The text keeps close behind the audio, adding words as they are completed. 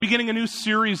beginning a new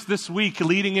series this week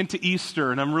leading into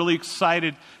Easter, and I'm really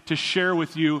excited to share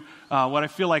with you what I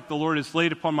feel like the Lord has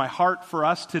laid upon my heart for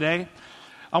us today.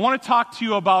 I want to talk to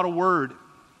you about a word.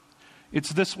 It's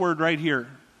this word right here,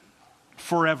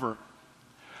 forever.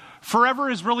 Forever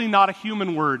is really not a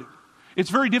human word. It's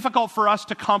very difficult for us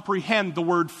to comprehend the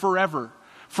word forever.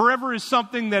 Forever is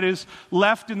something that is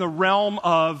left in the realm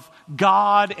of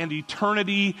God and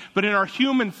eternity, but in our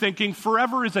human thinking,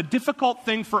 forever is a difficult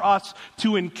thing for us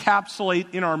to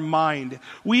encapsulate in our mind.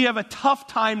 We have a tough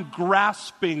time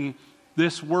grasping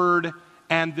this word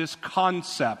and this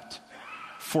concept,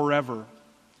 forever.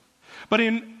 But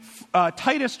in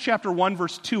Titus chapter 1,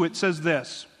 verse 2, it says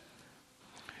this.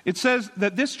 It says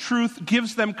that this truth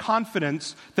gives them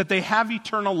confidence that they have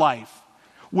eternal life,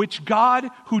 which God,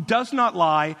 who does not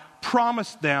lie,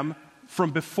 promised them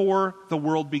from before the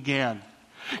world began.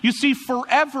 You see,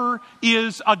 forever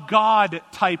is a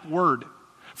God-type word.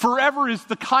 Forever is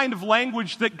the kind of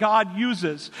language that God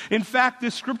uses. In fact,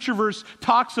 this scripture verse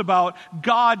talks about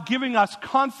God giving us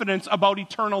confidence about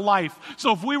eternal life.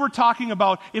 So if we were talking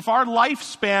about if our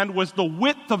lifespan was the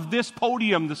width of this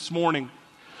podium this morning,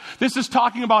 this is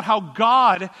talking about how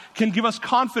God can give us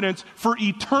confidence for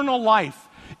eternal life.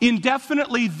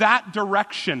 Indefinitely that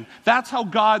direction. That's how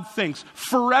God thinks.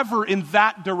 Forever in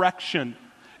that direction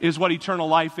is what eternal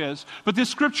life is. But this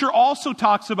scripture also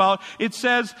talks about, it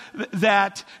says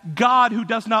that God, who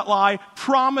does not lie,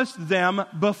 promised them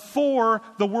before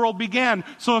the world began.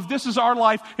 So if this is our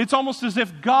life, it's almost as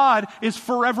if God is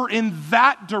forever in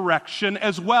that direction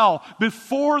as well,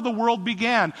 before the world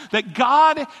began. That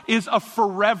God is a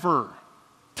forever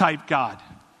type God.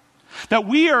 That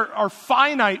we are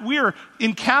finite, we are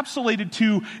encapsulated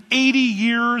to 80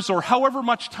 years or however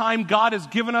much time God has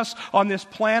given us on this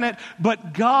planet,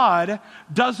 but God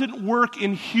doesn't work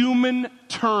in human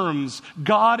terms.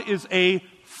 God is a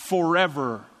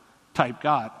forever type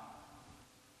God.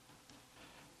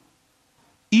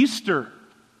 Easter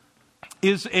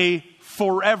is a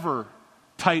forever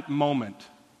type moment.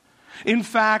 In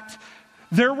fact,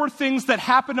 there were things that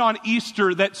happened on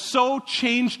Easter that so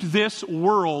changed this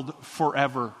world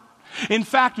forever. In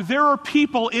fact, there are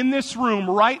people in this room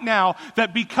right now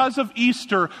that because of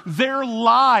Easter, their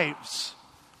lives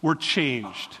were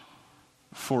changed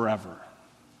forever.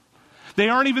 They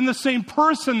aren't even the same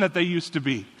person that they used to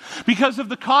be. Because of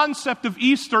the concept of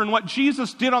Easter and what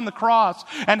Jesus did on the cross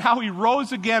and how he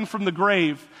rose again from the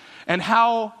grave and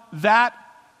how that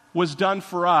was done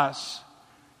for us,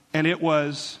 and it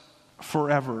was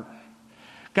forever.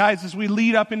 Guys, as we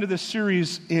lead up into this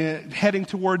series heading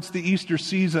towards the Easter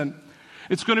season,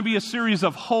 it's going to be a series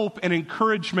of hope and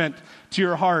encouragement to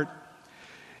your heart.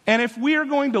 And if we are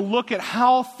going to look at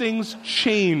how things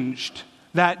changed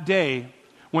that day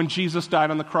when Jesus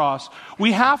died on the cross,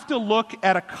 we have to look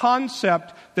at a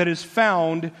concept that is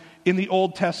found in the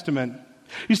Old Testament.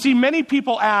 You see, many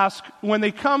people ask when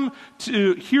they come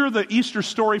to hear the Easter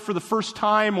story for the first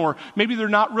time, or maybe they're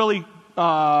not really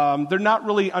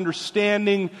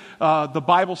understanding the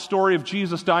Bible story of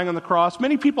Jesus dying on the cross.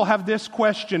 Many people have this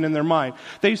question in their mind.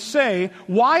 They say,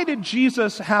 why did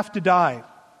Jesus have to die?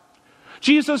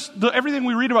 Jesus, everything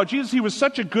we read about Jesus, he was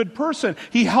such a good person.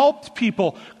 He helped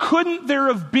people. Couldn't there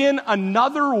have been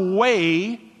another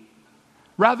way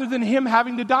rather than him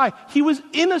having to die? He was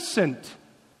innocent.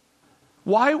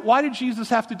 Why did Jesus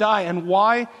have to die? And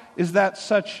why is that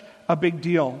such a big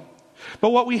deal?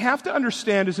 But what we have to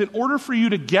understand is in order for you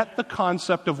to get the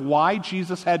concept of why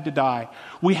Jesus had to die,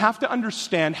 we have to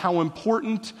understand how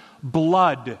important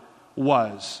blood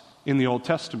was in the Old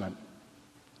Testament.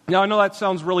 Now, I know that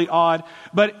sounds really odd,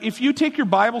 but if you take your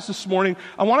Bibles this morning,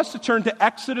 I want us to turn to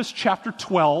Exodus chapter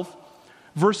 12,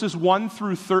 verses 11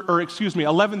 through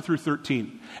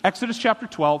 13. Exodus chapter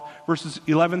 12, verses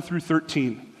 11 through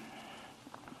 13.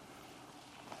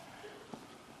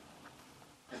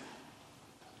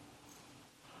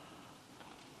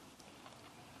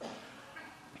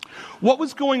 What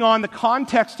was going on, the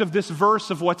context of this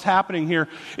verse of what's happening here,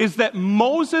 is that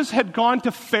Moses had gone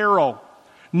to Pharaoh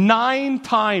 9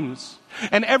 times.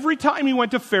 And every time he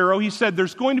went to Pharaoh, he said,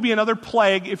 there's going to be another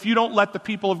plague if you don't let the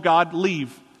people of God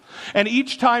leave. And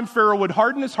each time Pharaoh would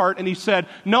harden his heart and he said,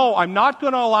 no, I'm not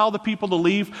going to allow the people to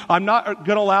leave. I'm not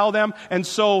going to allow them. And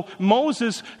so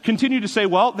Moses continued to say,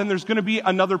 well, then there's going to be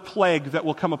another plague that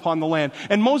will come upon the land.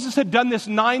 And Moses had done this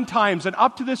 9 times. And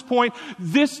up to this point,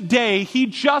 this day, he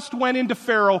just went into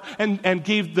Pharaoh and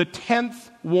gave the 10th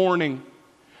warning.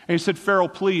 And he said, Pharaoh,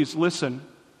 please listen.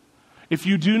 If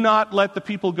you do not let the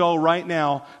people go right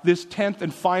now, this 10th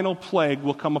and final plague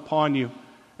will come upon you.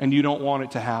 And you don't want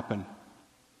it to happen.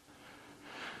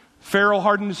 Pharaoh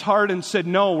hardened his heart and said,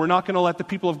 no, we're not going to let the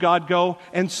people of God go.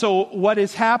 And so what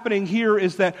is happening here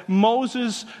is that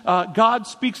God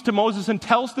speaks to Moses and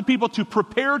tells the people to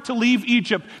prepare to leave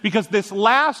Egypt because this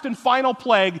last and final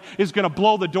plague is going to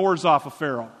blow the doors off of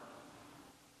Pharaoh.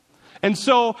 And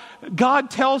so God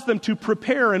tells them to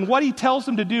prepare, and what he tells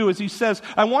them to do is he says,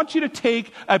 I want you to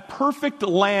take a perfect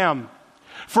lamb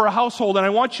for a household, and I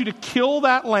want you to kill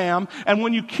that lamb, and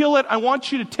when you kill it, I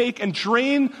want you to take and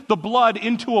drain the blood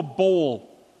into a bowl.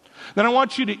 Then I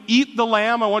want you to eat the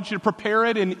lamb, I want you to prepare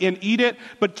it and eat it,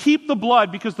 but keep the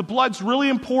blood because the blood's really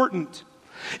important.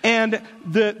 And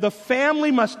the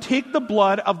family must take the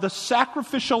blood of the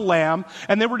sacrificial lamb,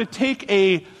 and they were to take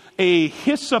a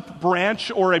hyssop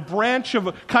branch or a branch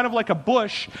of kind of like a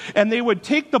bush, and they would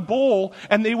take the bowl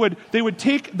and they would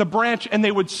take the branch and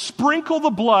they would sprinkle the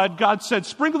blood. God said,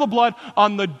 sprinkle the blood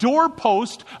on the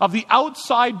doorpost of the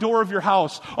outside door of your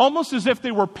house, almost as if they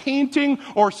were painting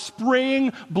or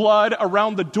spraying blood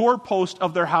around the doorpost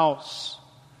of their house.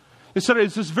 They said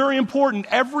it's just very important.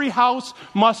 Every house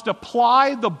must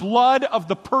apply the blood of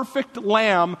the perfect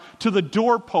lamb to the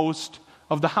doorpost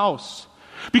of the house.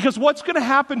 Because what's going to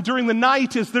happen during the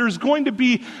night is there's going to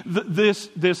be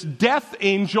this death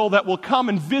angel that will come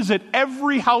and visit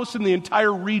every house in the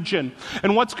entire region.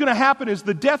 And what's going to happen is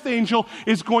the death angel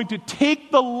is going to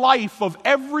take the life of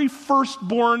every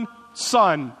firstborn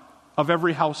son of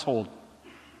every household.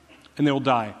 And they will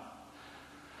die.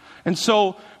 And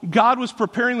so God was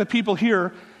preparing the people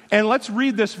here. And let's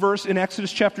read this verse in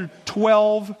Exodus chapter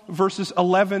 12, verses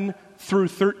 11 through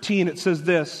 13. It says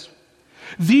this.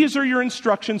 These are your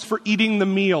instructions for eating the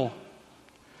meal.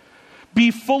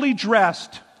 Be fully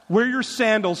dressed, wear your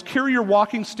sandals, carry your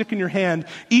walking stick in your hand,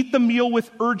 eat the meal with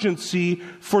urgency,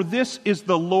 for this is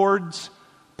the Lord's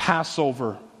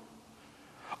Passover.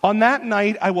 On that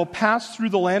night I will pass through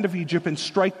the land of Egypt and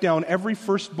strike down every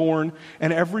firstborn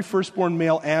and every firstborn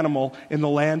male animal in the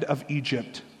land of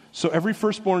Egypt. So every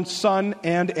firstborn son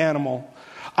and animal.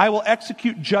 I will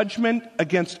execute judgment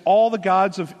against all the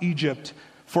gods of Egypt,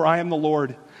 for I am the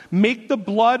Lord. Make the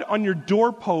blood on your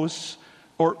doorposts,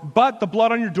 but the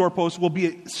blood on your doorposts will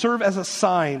serve as a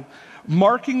sign,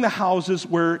 marking the houses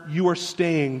where you are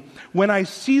staying. When I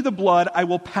see the blood, I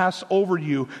will pass over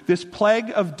you. This plague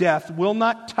of death will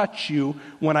not touch you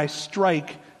when I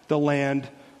strike the land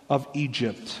of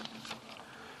Egypt.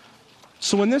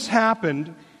 So when this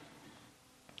happened,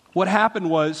 what happened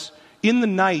was, in the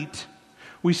night,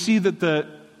 we see that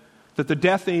the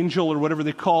death angel, or whatever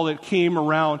they called it, came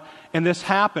around, and this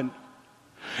happened.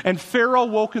 And Pharaoh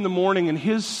woke in the morning, and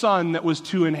his son that was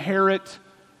to inherit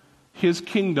his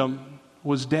kingdom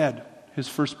was dead, his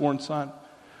firstborn son.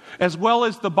 As well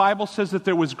as the Bible says that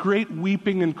there was great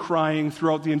weeping and crying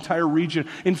throughout the entire region.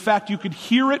 In fact, you could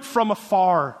hear it from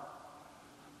afar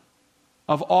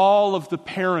of all of the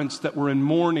parents that were in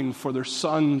mourning for their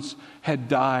sons had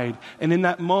died. And in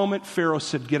that moment, Pharaoh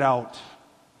said, get out.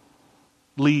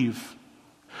 Leave.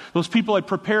 Those people had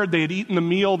prepared, they had eaten the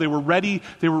meal, they were ready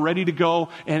to go,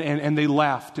 and they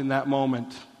left in that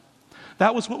moment.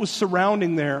 That was what was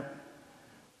surrounding there.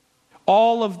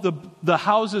 All of the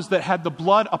houses that had the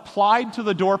blood applied to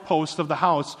the doorpost of the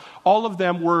house, all of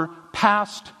them were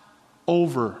passed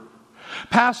over.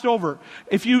 Passed over.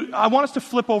 I want us to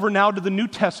flip over now to the New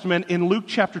Testament in Luke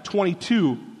chapter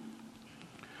 22.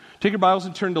 Take your Bibles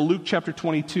and turn to Luke chapter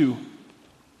 22.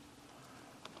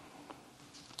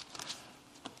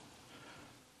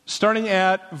 Starting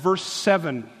at verse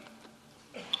 7.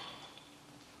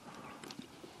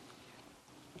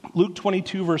 Luke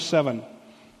 22, verse 7.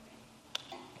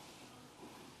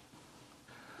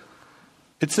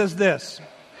 It says this.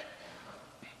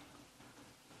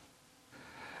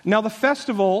 Now the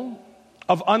festival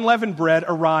of unleavened bread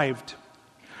arrived,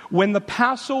 when the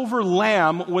Passover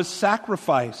lamb was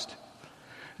sacrificed.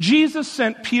 Jesus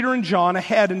sent Peter and John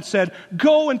ahead and said,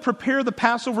 go and prepare the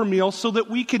Passover meal so that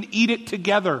we can eat it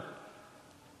together.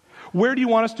 Where do you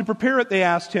want us to prepare it? They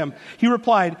asked him. He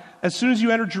replied, as soon as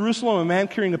you enter Jerusalem, a man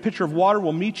carrying a pitcher of water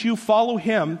will meet you. Follow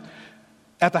him.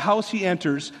 At the house he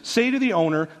enters, say to the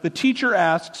owner, the teacher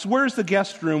asks, where's the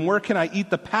guest room? Where can I eat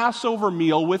the Passover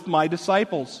meal with my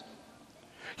disciples?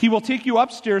 He will take you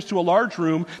upstairs to a large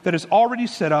room that is already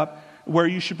set up where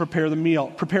you should prepare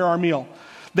our meal.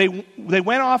 They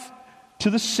went off to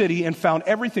the city and found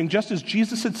everything just as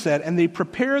Jesus had said, and they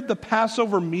prepared the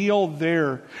Passover meal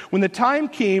there. When the time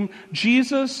came,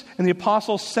 Jesus and the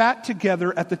apostles sat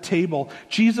together at the table.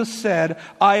 Jesus said,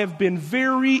 I have been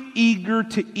very eager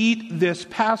to eat this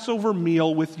Passover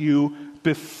meal with you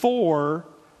before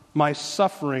my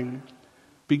suffering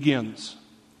begins.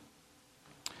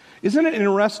 Isn't it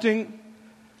interesting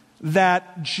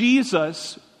that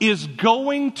Jesus is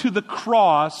going to the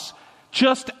cross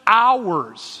just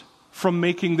hours from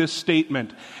making this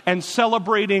statement and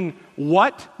celebrating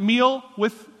what meal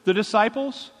with the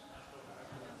disciples?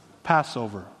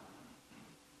 Passover.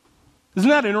 Isn't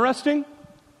that interesting?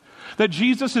 That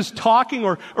Jesus is talking,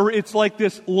 or it's like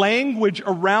this language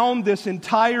around this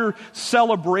entire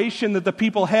celebration that the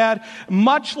people had.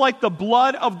 Much like the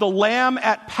blood of the lamb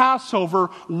at Passover,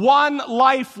 one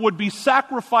life would be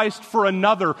sacrificed for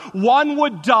another. One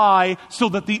would die so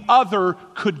that the other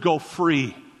could go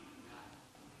free.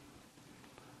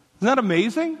 Isn't that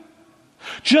amazing?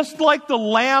 Just like the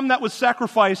lamb that was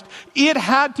sacrificed, it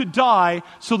had to die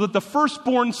so that the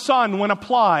firstborn son, when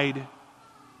applied,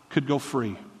 could go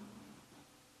free,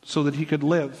 so that he could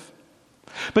live.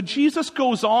 But Jesus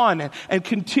goes on and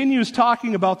continues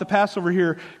talking about the Passover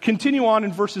here. Continue on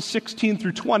in verses 16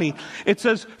 through 20. It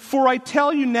says, "For I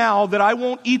tell you now that I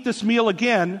won't eat this meal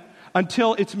again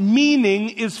until its meaning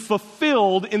is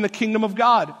fulfilled in the kingdom of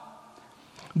God."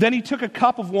 Then he took a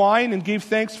cup of wine and gave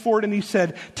thanks for it, and he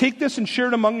said, "Take this and share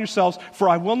it among yourselves, for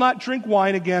I will not drink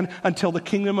wine again until the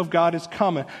kingdom of God is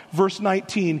come." Verse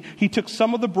 19, he took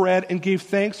some of the bread and gave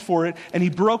thanks for it, and he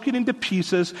broke it into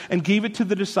pieces and gave it to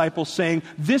the disciples, saying,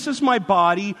 "This is my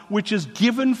body, which is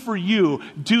given for you.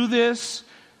 Do this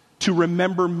to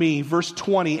remember me." Verse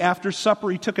 20, after supper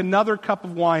he took another cup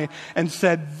of wine and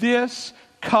said, "This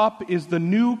cup is the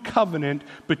new covenant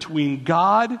between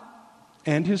God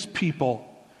and his people,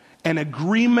 an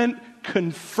agreement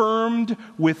confirmed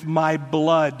with my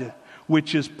blood,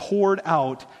 which is poured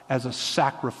out as a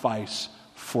sacrifice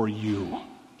for you."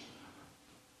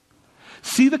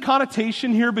 See the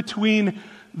connotation here between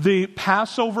the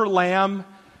Passover lamb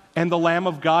and the Lamb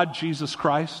of God, Jesus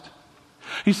Christ?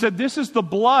 He said, this is the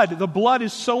blood. The blood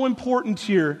is so important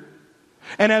here.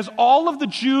 And as all of the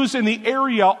Jews in the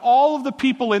area, all of the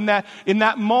people in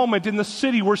that moment in the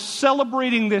city were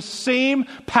celebrating this same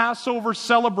Passover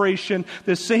celebration,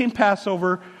 this same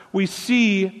Passover, we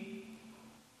see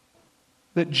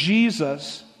that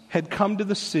Jesus had come to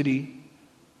the city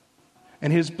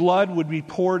and his blood would be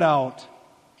poured out.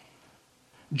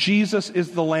 Jesus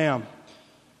is the Lamb.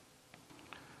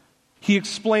 He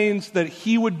explains that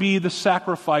he would be the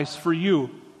sacrifice for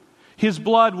you. His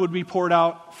blood would be poured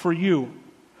out for you.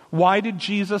 Why did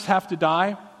Jesus have to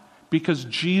die? Because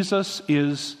Jesus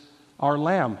is our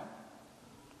Lamb.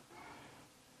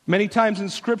 Many times in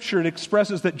Scripture it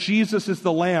expresses that Jesus is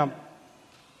the Lamb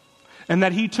and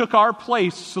that he took our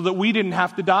place so that we didn't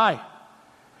have to die.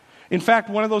 In fact,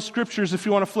 one of those scriptures, if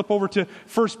you want to flip over to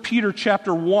 1 Peter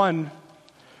chapter 1,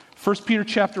 1 Peter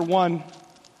chapter 1,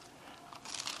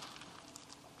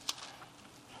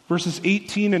 verses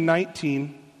 18 and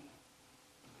 19.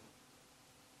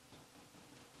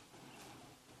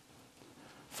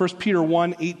 1 Peter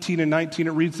 1, 18 and 19,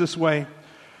 it reads this way.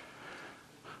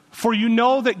 "For you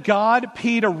know that God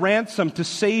paid a ransom to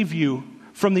save you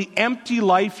from the empty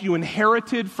life you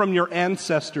inherited from your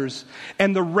ancestors.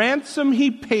 And the ransom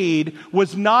he paid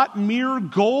was not mere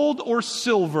gold or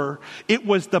silver. It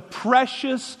was the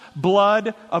precious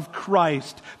blood of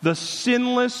Christ, the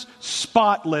sinless,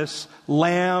 spotless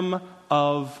Lamb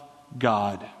of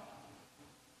God."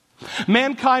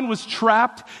 Mankind was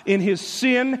trapped in his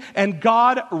sin, and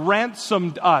God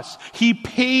ransomed us. He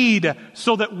paid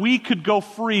so that we could go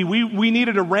free. We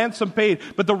needed a ransom paid.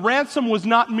 But the ransom was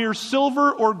not mere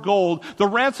silver or gold. The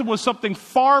ransom was something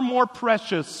far more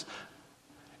precious.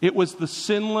 It was the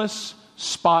sinless,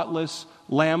 spotless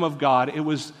Lamb of God. It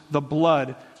was the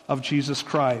blood of Jesus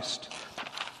Christ.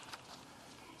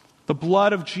 The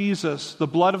blood of Jesus, the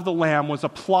blood of the Lamb, was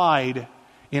applied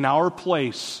in our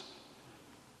place.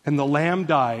 And the Lamb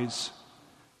dies,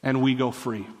 and we go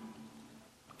free.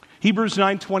 Hebrews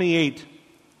 9:28.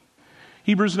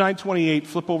 Hebrews 9:28,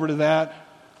 flip over to that.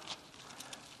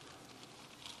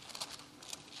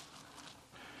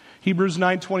 Hebrews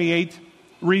 9:28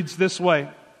 reads this way.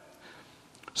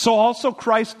 "So also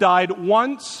Christ died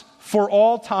once for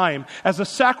all time as a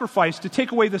sacrifice to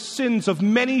take away the sins of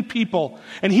many people.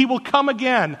 And he will come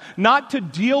again, not to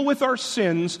deal with our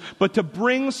sins, but to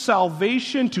bring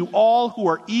salvation to all who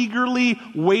are eagerly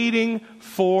waiting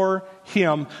for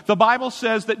him." The Bible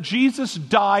says that Jesus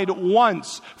died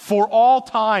once for all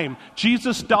time.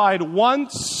 Jesus died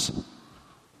once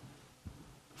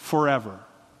forever.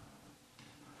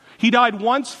 He died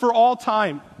once for all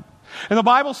time. And the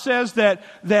Bible says that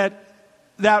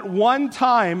one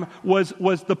time was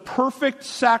the perfect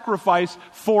sacrifice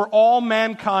for all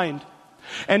mankind.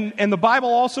 And the Bible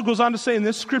also goes on to say in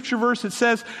this scripture verse, it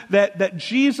says that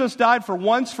Jesus died for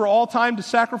once for all time to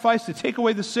sacrifice, to take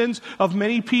away the sins of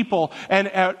many people.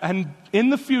 And in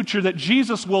the future that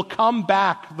Jesus will come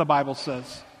back, the Bible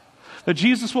says. that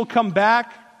Jesus will come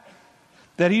back,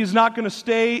 that He is not going to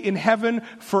stay in heaven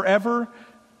forever.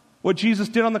 What Jesus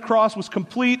did on the cross was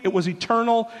complete, it was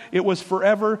eternal, it was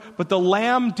forever, but the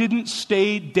Lamb didn't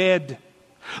stay dead.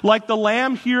 Like the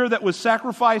lamb here that was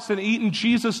sacrificed and eaten,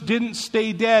 Jesus didn't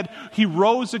stay dead. He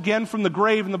rose again from the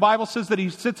grave, and the Bible says that He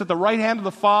sits at the right hand of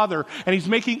the Father, and He's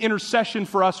making intercession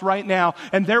for us right now.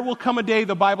 And there will come a day,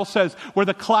 the Bible says, where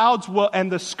the clouds will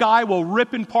and the sky will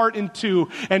rip in part in two,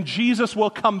 and Jesus will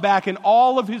come back in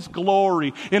all of His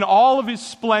glory, in all of His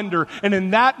splendor, and in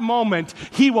that moment,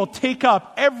 He will take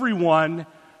up everyone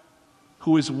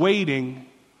who is waiting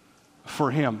for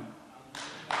Him.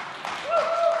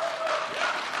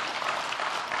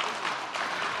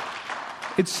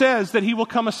 It says that He will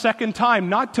come a second time,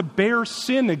 not to bear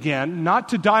sin again, not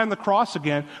to die on the cross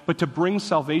again, but to bring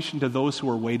salvation to those who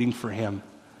are waiting for Him.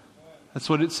 That's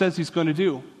what it says He's going to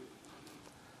do.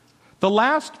 The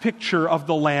last picture of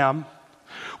the Lamb,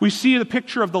 we see the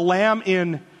picture of the Lamb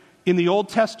in the Old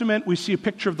Testament. We see a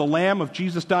picture of the Lamb of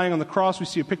Jesus dying on the cross. We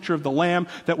see a picture of the Lamb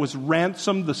that was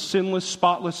ransomed, the sinless,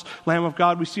 spotless Lamb of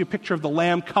God. We see a picture of the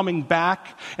Lamb coming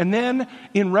back. And then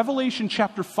in Revelation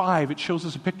chapter 5, it shows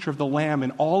us a picture of the Lamb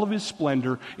in all of His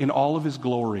splendor, in all of His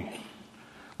glory.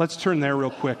 Let's turn there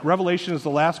real quick. Revelation is the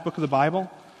last book of the Bible.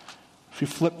 If you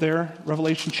flip there,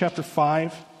 Revelation chapter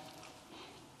 5.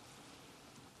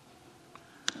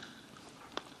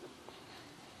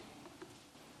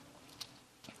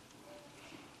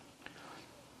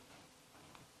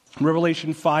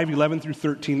 Revelation 5:11 through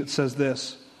 13, it says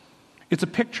this. It's a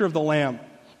picture of the Lamb.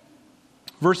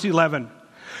 Verse 11.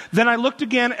 Then I looked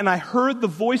again, and I heard the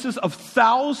voices of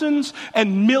thousands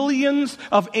and millions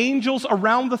of angels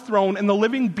around the throne, and the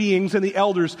living beings and the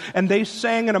elders, and they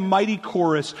sang in a mighty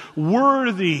chorus,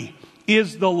 "Worthy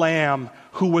is the Lamb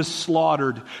who was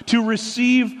slaughtered, to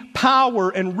receive power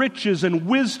and riches and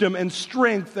wisdom and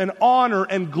strength and honor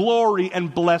and glory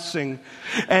and blessing."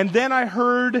 And then I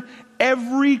heard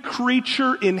every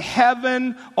creature in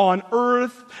heaven, on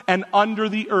earth, and under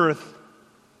the earth.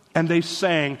 And they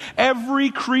sang, every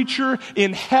creature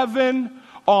in heaven,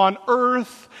 on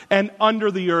earth, and under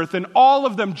the earth. And all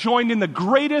of them joined in the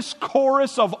greatest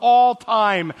chorus of all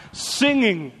time,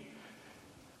 singing,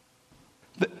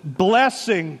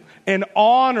 blessing and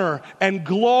honor and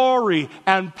glory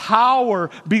and power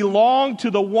belong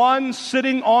to the one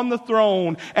sitting on the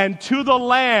throne and to the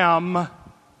Lamb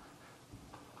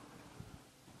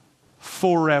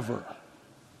forever.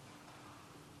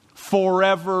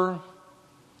 Forever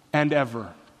and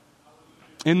ever.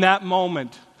 In that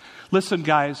moment, listen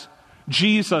guys,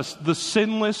 Jesus, the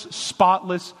sinless,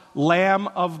 spotless Lamb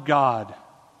of God,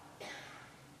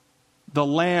 the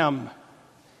Lamb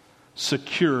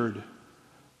secured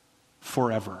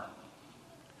forever.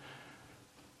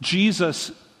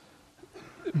 Jesus,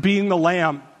 being the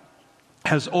Lamb,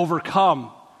 has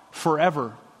overcome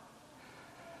forever.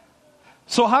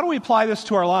 So how do we apply this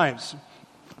to our lives?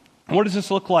 What does this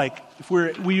look like? If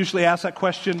we usually ask that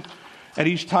question at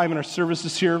each time in our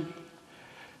services here.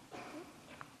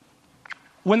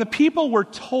 When the people were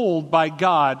told by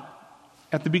God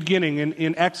at the beginning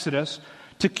in Exodus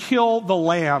to kill the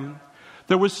lamb,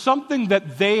 there was something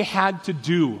that they had to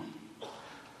do.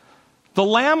 The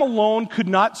lamb alone could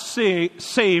not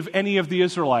save any of the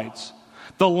Israelites.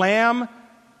 The lamb,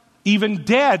 even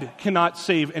dead, cannot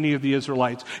save any of the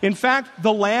Israelites. In fact,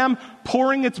 the lamb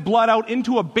pouring its blood out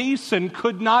into a basin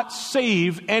could not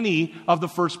save any of the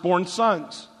firstborn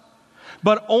sons.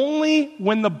 But only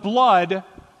when the blood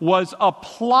was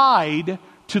applied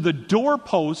to the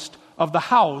doorpost of the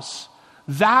house,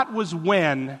 that was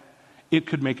when it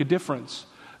could make a difference.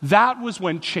 That was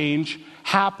when change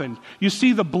happened. You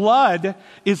see, the blood's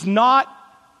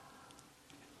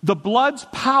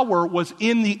power was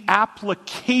in the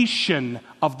application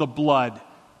of the blood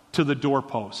to the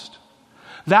doorpost.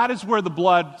 That is where the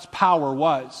blood's power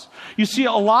was. You see,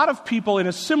 a lot of people in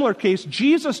a similar case,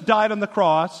 Jesus died on the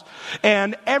cross,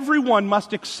 and everyone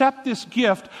must accept this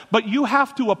gift, but you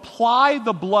have to apply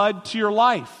the blood to your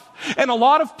life. And a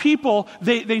lot of people,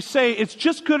 they say it's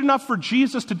just good enough for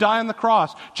Jesus to die on the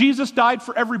cross. Jesus died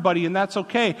for everybody, and that's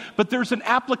okay. But there's an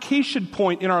application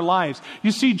point in our lives.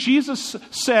 You see, Jesus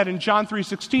said in John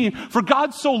 3:16, "For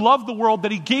God so loved the world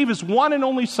that He gave His one and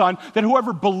only Son, that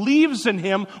whoever believes in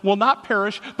Him will not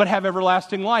perish, but have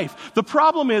everlasting life." The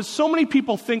problem is, so many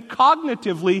people think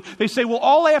cognitively, they say, well,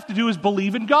 all I have to do is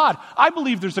believe in God. I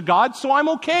believe there's a God, so I'm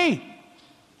okay.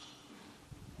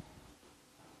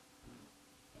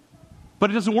 But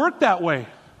it doesn't work that way.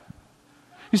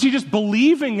 You see, just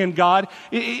believing in God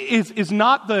is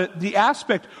not the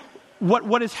aspect.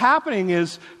 what is happening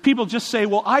is people just say,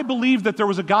 well, I believe that there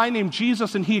was a guy named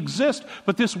Jesus and he exists,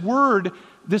 but this word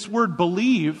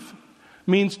believe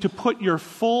means to put your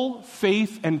full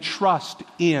faith and trust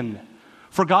in.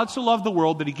 For God so loved the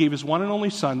world that he gave his one and only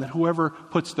Son, that whoever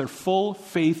puts their full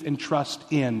faith and trust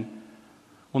in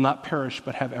will not perish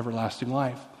but have everlasting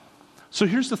life. So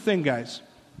here's the thing, guys.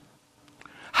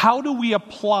 How do we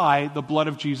apply the blood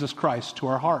of Jesus Christ to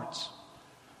our hearts?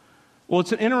 Well,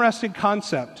 it's an interesting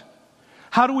concept.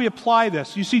 How do we apply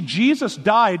this? You see, Jesus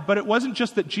died, but it wasn't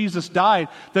just that Jesus died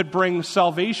that brings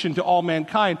salvation to all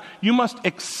mankind. You must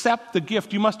accept the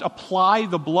gift. You must apply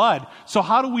the blood. So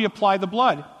how do we apply the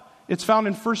blood? It's found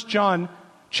in 1 John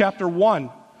chapter 1.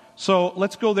 So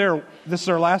let's go there. This is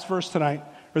our last verse tonight,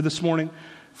 or this morning.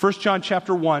 1 John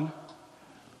chapter 1.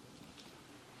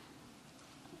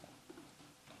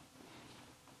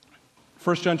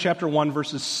 First John chapter 1,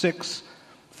 verses 6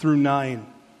 through 9.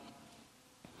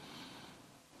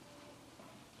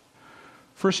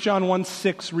 1 John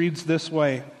 1:6 reads this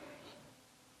way.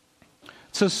 It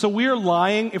says, so we are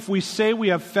lying if we say we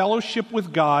have fellowship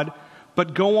with God,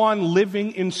 but go on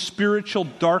living in spiritual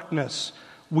darkness.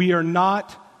 We are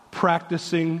not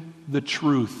practicing the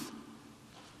truth.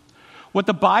 What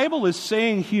the Bible is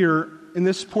saying here in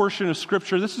this portion of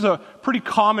Scripture, this is a pretty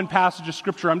common passage of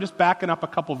Scripture. I'm just backing up a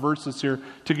couple verses here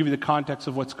to give you the context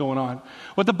of what's going on.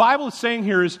 What the Bible is saying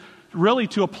here is really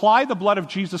to apply the blood of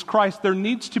Jesus Christ, there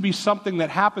needs to be something that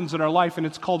happens in our life, and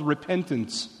it's called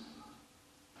repentance.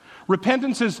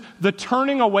 Repentance is the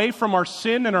turning away from our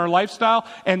sin and our lifestyle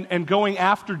and going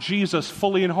after Jesus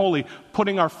fully and wholly,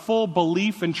 putting our full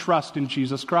belief and trust in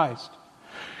Jesus Christ.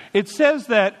 It says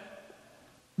that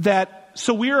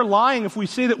so we are lying if we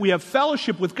say that we have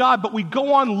fellowship with God, but we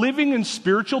go on living in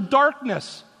spiritual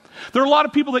darkness. There are a lot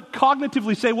of people that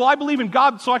cognitively say, well, I believe in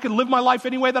God so I can live my life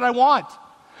any way that I want.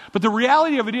 But the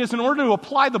reality of it is, in order to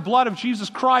apply the blood of Jesus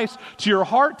Christ to your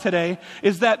heart today,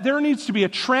 is that there needs to be a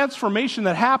transformation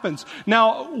that happens.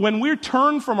 Now, when we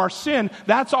turn from our sin,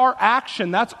 that's our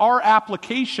action, that's our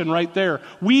application right there.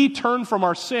 We turn from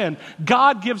our sin.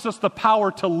 God gives us the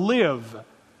power to live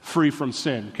free from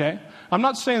sin, okay? I'm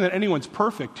not saying that anyone's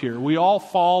perfect here. We all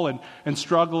fall and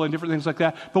struggle and different things like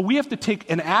that. But we have to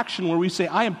take an action where we say,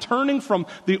 I am turning from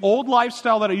the old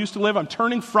lifestyle that I used to live. I'm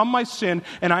turning from my sin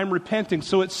and I'm repenting.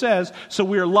 So it says, so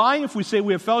we are lying if we say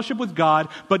we have fellowship with God,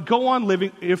 but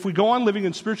if we go on living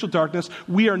in spiritual darkness,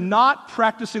 we are not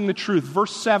practicing the truth.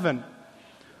 Verse 7.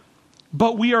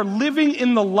 But we are living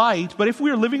in the light. But if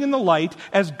we are living in the light,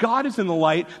 as God is in the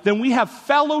light, then we have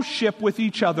fellowship with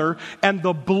each other, and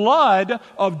the blood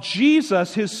of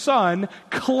Jesus, his Son,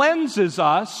 cleanses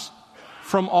us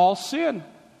from all sin.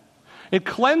 It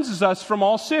cleanses us from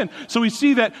all sin. So we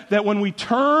see that when we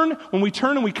turn and we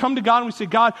come to God and we say,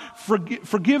 God,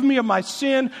 forgive me of my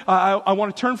sin. I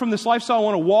want to turn from this lifestyle. I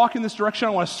want to walk in this direction.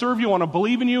 I want to serve you. I want to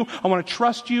believe in you. I want to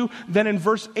trust you. Then in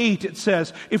verse 8 it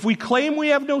says, if we claim we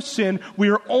have no sin, we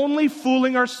are only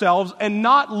fooling ourselves and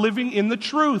not living in the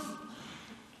truth.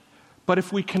 But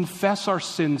if we confess our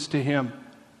sins to him,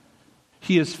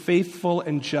 he is faithful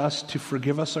and just to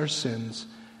forgive us our sins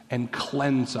and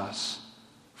cleanse us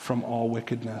from all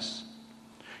wickedness.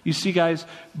 You see, guys,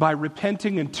 by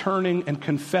repenting and turning and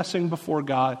confessing before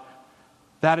God,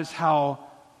 that is how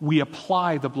we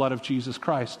apply the blood of Jesus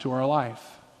Christ to our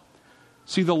life.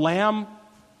 See, the lamb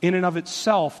in and of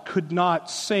itself could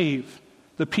not save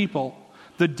the people.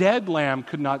 The dead lamb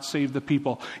could not save the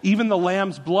people. Even the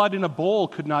lamb's blood in a bowl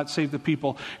could not save the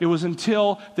people. It was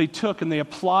until they took and they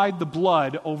applied the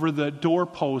blood over the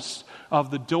doorposts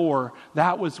of the door,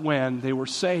 that was when they were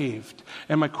saved.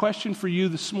 And my question for you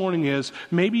this morning is,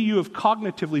 maybe you have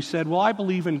cognitively said, well, I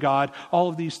believe in God, all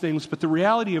of these things, but the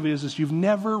reality of it is you've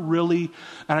never really,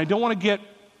 and I don't want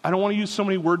to use so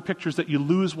many word pictures that you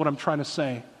lose what I'm trying to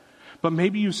say. But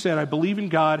maybe you said, I believe in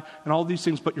God and all these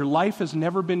things, but your life has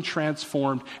never been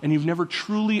transformed and you've never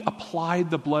truly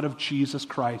applied the blood of Jesus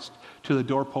Christ to the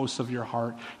doorposts of your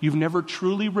heart. You've never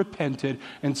truly repented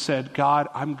and said, God,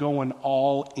 I'm going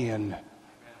all in.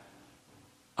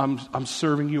 I'm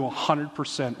serving you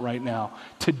 100% right now.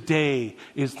 Today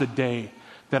is the day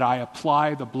that I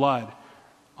apply the blood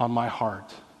on my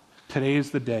heart. Today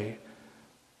is the day.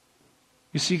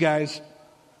 You see, guys,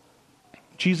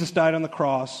 Jesus died on the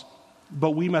cross,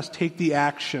 but we must take the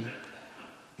action,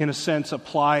 in a sense,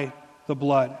 apply the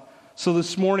blood. So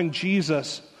this morning,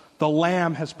 Jesus, the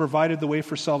Lamb, has provided the way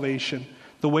for salvation,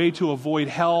 the way to avoid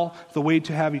hell, the way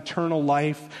to have eternal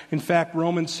life. In fact,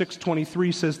 Romans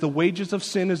 6:23 says, the wages of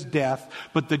sin is death,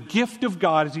 but the gift of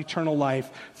God is eternal life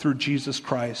through Jesus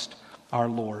Christ our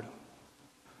Lord.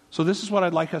 So this is what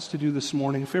I'd like us to do this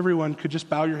morning. If everyone could just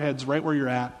bow your heads right where you're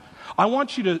at. I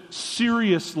want you to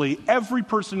seriously, every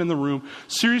person in the room,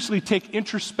 seriously take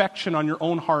introspection on your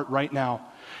own heart right now.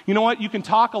 You know what? You can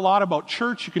talk a lot about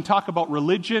church. You can talk about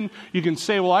religion. You can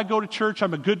say, well, I go to church.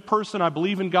 I'm a good person. I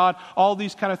believe in God. All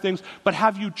these kind of things. But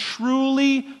have you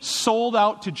truly sold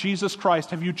out to Jesus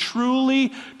Christ? Have you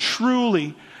truly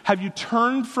have you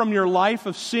turned from your life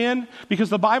of sin? Because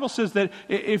the Bible says that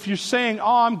if you're saying,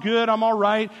 oh, I'm good, I'm all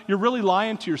right, you're really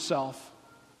lying to yourself.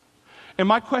 And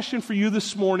my question for you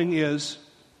this morning is,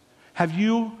 have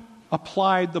you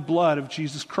applied the blood of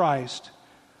Jesus Christ,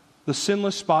 the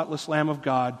sinless, spotless Lamb of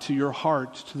God, to your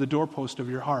heart, to the doorpost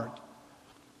of your heart?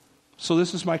 So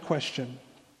this is my question.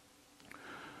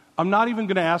 I'm not even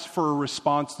going to ask for a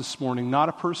response this morning. Not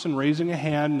a person raising a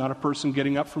hand, not a person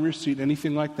getting up from your seat,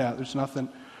 anything like that. There's nothing.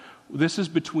 This is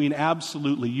between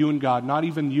absolutely you and God, not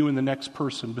even you and the next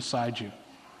person beside you.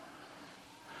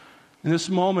 In this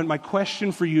moment, my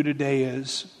question for you today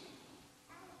is,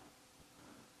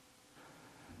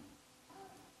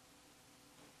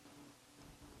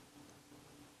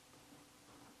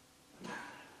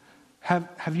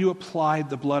 have you applied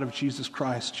the blood of Jesus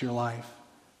Christ to your life?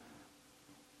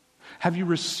 Have you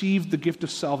received the gift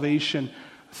of salvation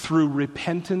through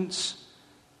repentance,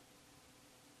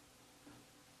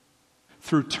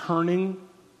 through turning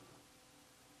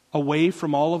away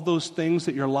from all of those things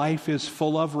that your life is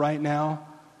full of right now?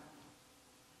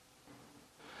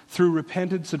 Through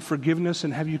repentance and forgiveness,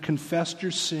 and have you confessed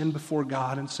your sin before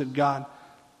God and said, God,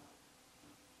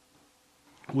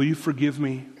 will you forgive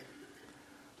me?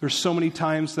 There's so many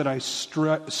times that I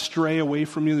stray away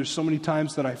from you. There's so many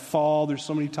times that I fall. There's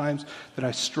so many times that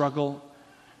I struggle.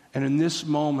 And in this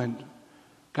moment,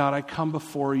 God, I come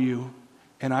before you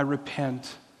and I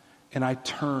repent and I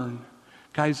turn.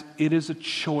 Guys, it is a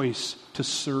choice to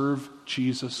serve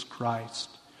Jesus Christ.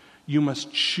 You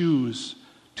must choose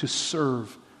to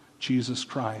serve Jesus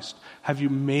Christ. Have you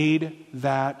made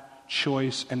that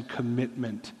choice and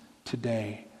commitment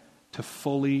today to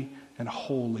fully and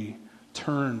wholly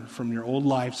turn from your old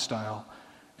lifestyle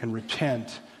and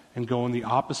repent and go in the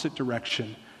opposite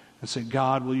direction and say,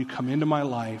 God, will you come into my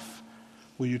life?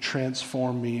 Will you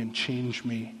transform me and change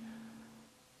me?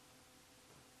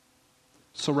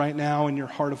 So right now, in your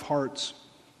heart of hearts,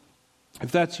 if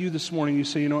that's you this morning, you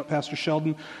say, you know what, Pastor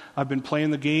Sheldon, I've been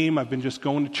playing the game, I've been just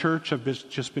going to church, I've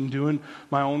just been doing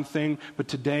my own thing, but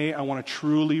today I want to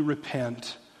truly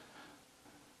repent.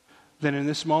 Then in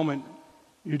this moment,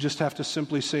 you just have to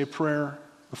simply say a prayer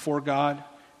before God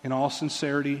in all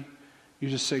sincerity. You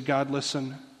just say, God,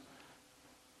 listen,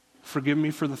 forgive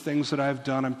me for the things that I've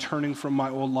done. I'm turning from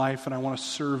my old life and I want to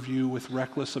serve you with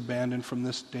reckless abandon from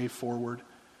this day forward.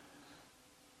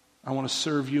 I want to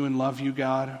serve you and love you,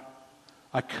 God.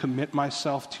 I commit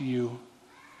myself to you.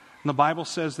 And the Bible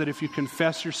says that if you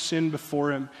confess your sin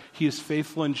before him, he is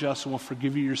faithful and just and will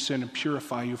forgive you your sin and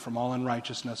purify you from all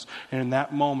unrighteousness. And in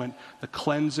that moment, the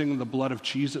cleansing of the blood of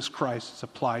Jesus Christ is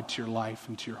applied to your life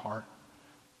and to your heart.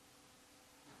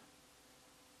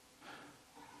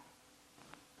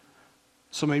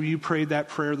 So maybe you prayed that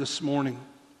prayer this morning.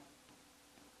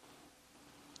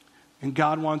 And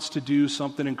God wants to do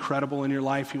something incredible in your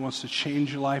life. He wants to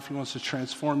change your life. He wants to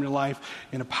transform your life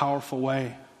in a powerful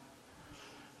way.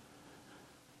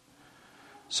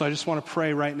 So I just want to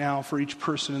pray right now for each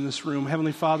person in this room.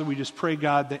 Heavenly Father, we just pray,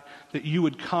 God, that you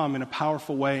would come in a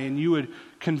powerful way and you would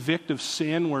convict of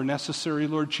sin where necessary,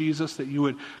 Lord Jesus, that you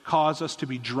would cause us to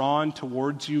be drawn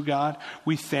towards you, God.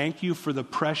 We thank you for the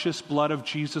precious blood of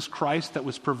Jesus Christ that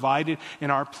was provided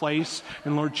in our place.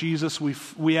 And Lord Jesus,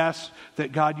 we ask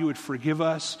that, God, you would forgive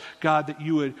us. God,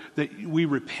 that we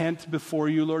repent before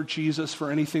you, Lord Jesus,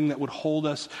 for anything that would hold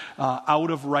us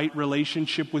out of right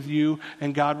relationship with you.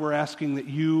 And God, we're asking that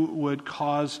you would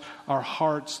cause our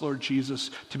hearts, Lord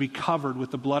Jesus, to be covered with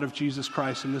the blood of Jesus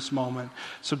Christ in this moment.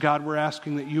 So God, we're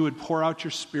asking that you would pour out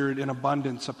your Spirit in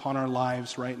abundance upon our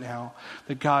lives right now.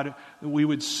 That God, we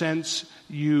would sense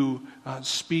you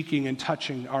speaking and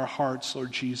touching our hearts,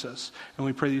 Lord Jesus. And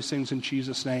we pray these things in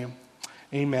Jesus' name.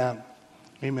 Amen.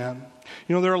 Amen.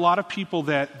 You know, there are a lot of people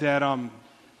that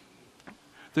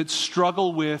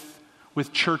struggle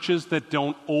with churches that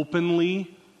don't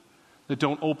openly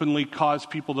cause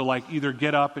people to like either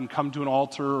get up and come to an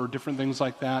altar or different things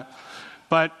like that.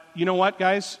 But you know what,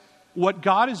 guys? What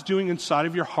God is doing inside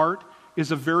of your heart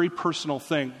is a very personal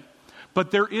thing.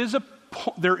 But there is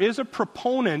a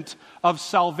proponent of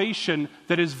salvation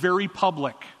that is very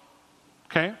public.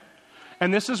 Okay?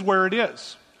 And this is where it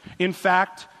is. In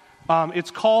fact,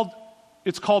 it's called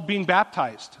being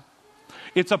baptized.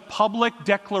 It's a public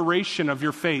declaration of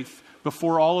your faith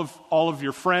before all of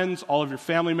your friends, all of your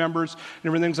family members, and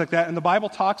everything like that. And the Bible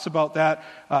talks about that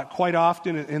quite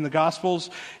often in the Gospels.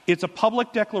 It's a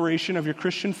public declaration of your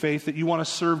Christian faith that you want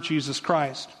to serve Jesus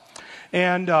Christ.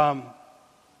 And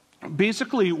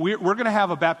basically, we're going to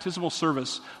have a baptismal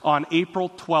service on April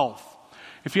 12th.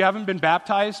 If you haven't been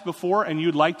baptized before and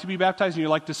you'd like to be baptized and you'd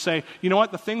like to say, you know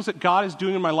what, the things that God is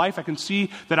doing in my life, I can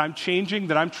see that I'm changing,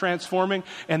 that I'm transforming,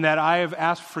 and that I have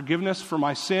asked forgiveness for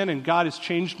my sin and God has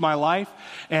changed my life.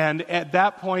 And at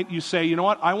that point you say, you know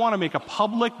what, I want to make a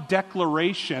public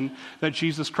declaration that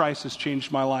Jesus Christ has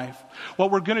changed my life. What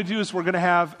we're going to do is we're going to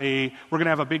have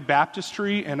a big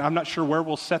baptistry, and I'm not sure where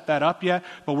we'll set that up yet,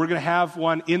 but we're going to have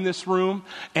one in this room,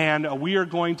 and we are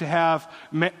going to have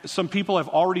some people have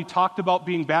already talked about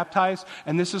being baptized,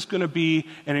 and this is going to be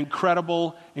an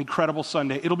incredible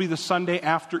Sunday. It'll be the Sunday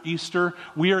after Easter.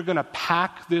 We are going to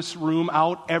pack this room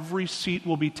out. Every seat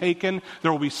will be taken.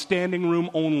 There will be standing room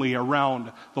only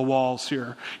around the walls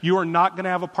here. You are not going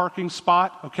to have a parking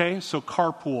spot, okay? So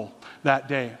carpool that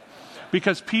day.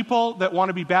 Because people that want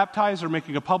to be baptized are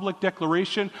making a public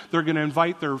declaration. They're going to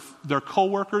invite their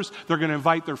coworkers. They're going to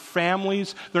invite their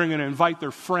families. They're going to invite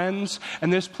their friends.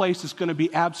 And this place is going to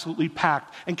be absolutely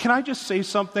packed. And can I just say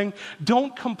something?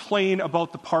 Don't complain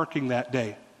about the parking that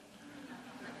day.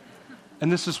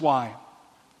 And this is why.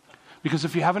 Because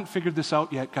if you haven't figured this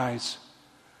out yet, guys,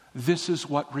 this is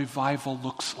what revival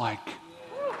looks like.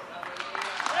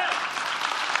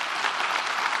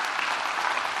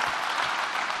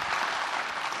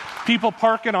 People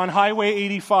parking on Highway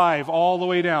 85 all the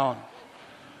way down.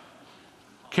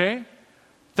 Okay?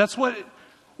 That's what,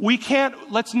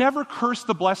 let's never curse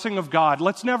the blessing of God.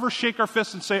 Let's never shake our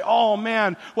fists and say, oh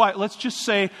man, why? Let's just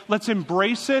say, let's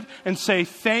embrace it and say,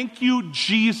 thank you,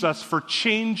 Jesus, for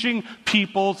changing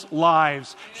people's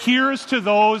lives. Here's to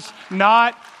those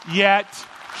not yet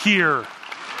here.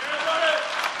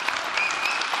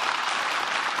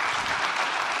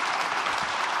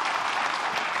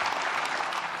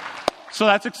 So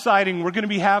that's exciting. We're going to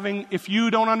be having, if you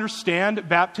don't understand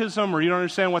baptism or you don't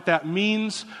understand what that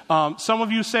means, some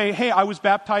of you say, hey, I was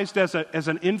baptized as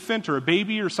an infant or a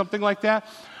baby or something like that.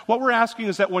 What we're asking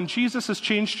is that when Jesus has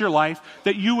changed your life,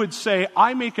 that you would say,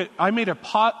 I made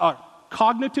a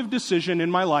cognitive decision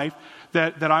in my life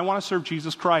that I want to serve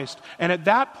Jesus Christ. And at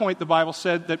that point, the Bible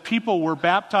said that people were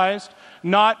baptized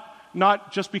not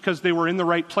just because they were in the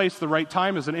right place, the right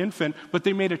time as an infant, but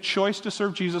they made a choice to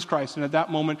serve Jesus Christ. And at that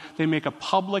moment, they make a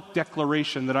public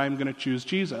declaration that I'm going to choose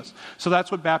Jesus. So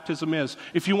that's what baptism is.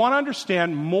 If you want to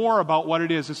understand more about what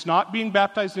it is, it's not being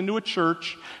baptized into a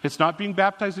church. It's not being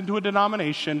baptized into a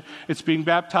denomination. It's being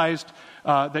baptized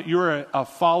that you're a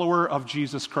follower of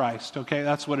Jesus Christ. Okay,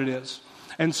 that's what it is.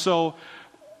 And so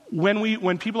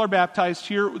when people are baptized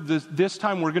here, this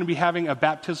time we're going to be having a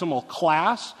baptismal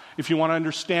class. If you want to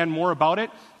understand more about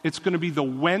it, it's going to be the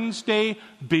Wednesday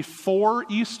before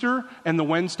Easter and the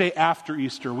Wednesday after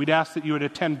Easter. We'd ask that you would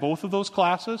attend both of those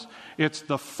classes. It's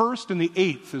the 1st and the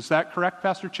 8th. Is that correct,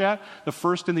 Pastor Chad? The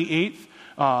 1st and the 8th.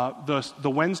 The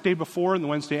Wednesday before and the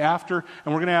Wednesday after,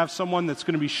 and we're going to have someone that's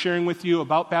going to be sharing with you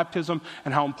about baptism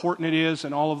and how important it is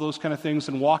and all of those kind of things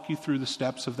and walk you through the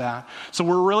steps of that. So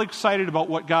we're really excited about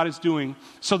what God is doing.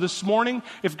 So this morning,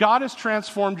 if God has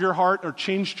transformed your heart or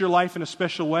changed your life in a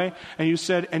special way, and you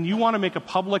said, and you want to make a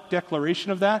public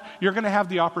declaration of that, you're going to have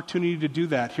the opportunity to do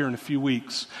that here in a few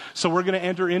weeks. So we're going to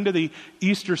enter into the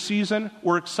Easter season.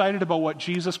 We're excited about what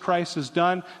Jesus Christ has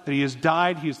done, that he has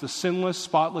died. He is the sinless,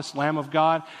 spotless Lamb of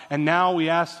God. And now we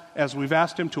ask, as we've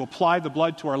asked him to apply the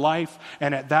blood to our life,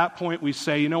 and at that point we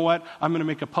say, you know what, I'm going to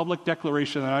make a public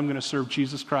declaration that I'm going to serve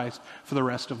Jesus Christ for the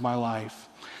rest of my life.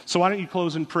 So why don't you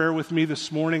close in prayer with me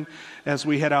this morning as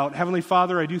we head out. Heavenly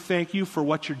Father, I do thank you for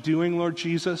what you're doing, Lord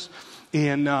Jesus,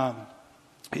 in our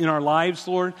lives,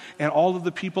 Lord, and all of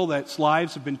the people that's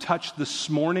lives have been touched this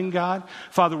morning, God.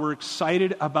 Father, we're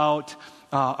excited about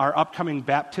our upcoming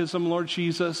baptism, Lord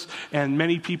Jesus, and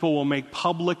many people will make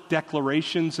public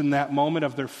declarations in that moment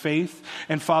of their faith.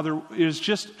 And Father, it is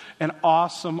just an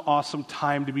awesome, awesome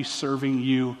time to be serving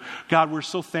you. God, we're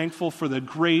so thankful for the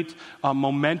great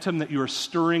momentum that you are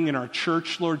stirring in our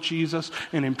church, Lord Jesus,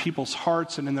 and in people's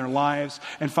hearts and in their lives.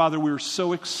 And Father, we're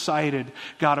so excited,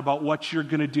 God, about what you're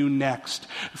going to do next.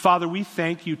 Father, we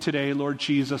thank you today, Lord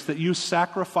Jesus, that you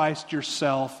sacrificed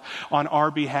yourself on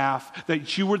our behalf,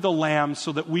 that you were the Lamb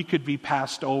so that we could be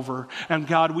passed over. And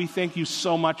God, we thank you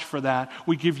so much for that.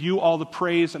 We give you all the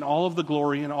praise and all of the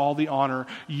glory and all the honor.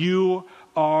 You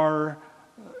are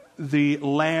the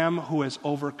Lamb who has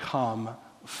overcome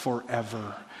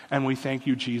forever. And we thank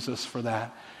you, Jesus, for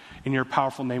that. In your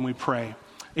powerful name we pray.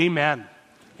 Amen.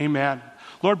 Amen.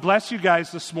 Lord, bless you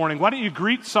guys this morning. Why don't you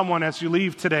greet someone as you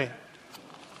leave today?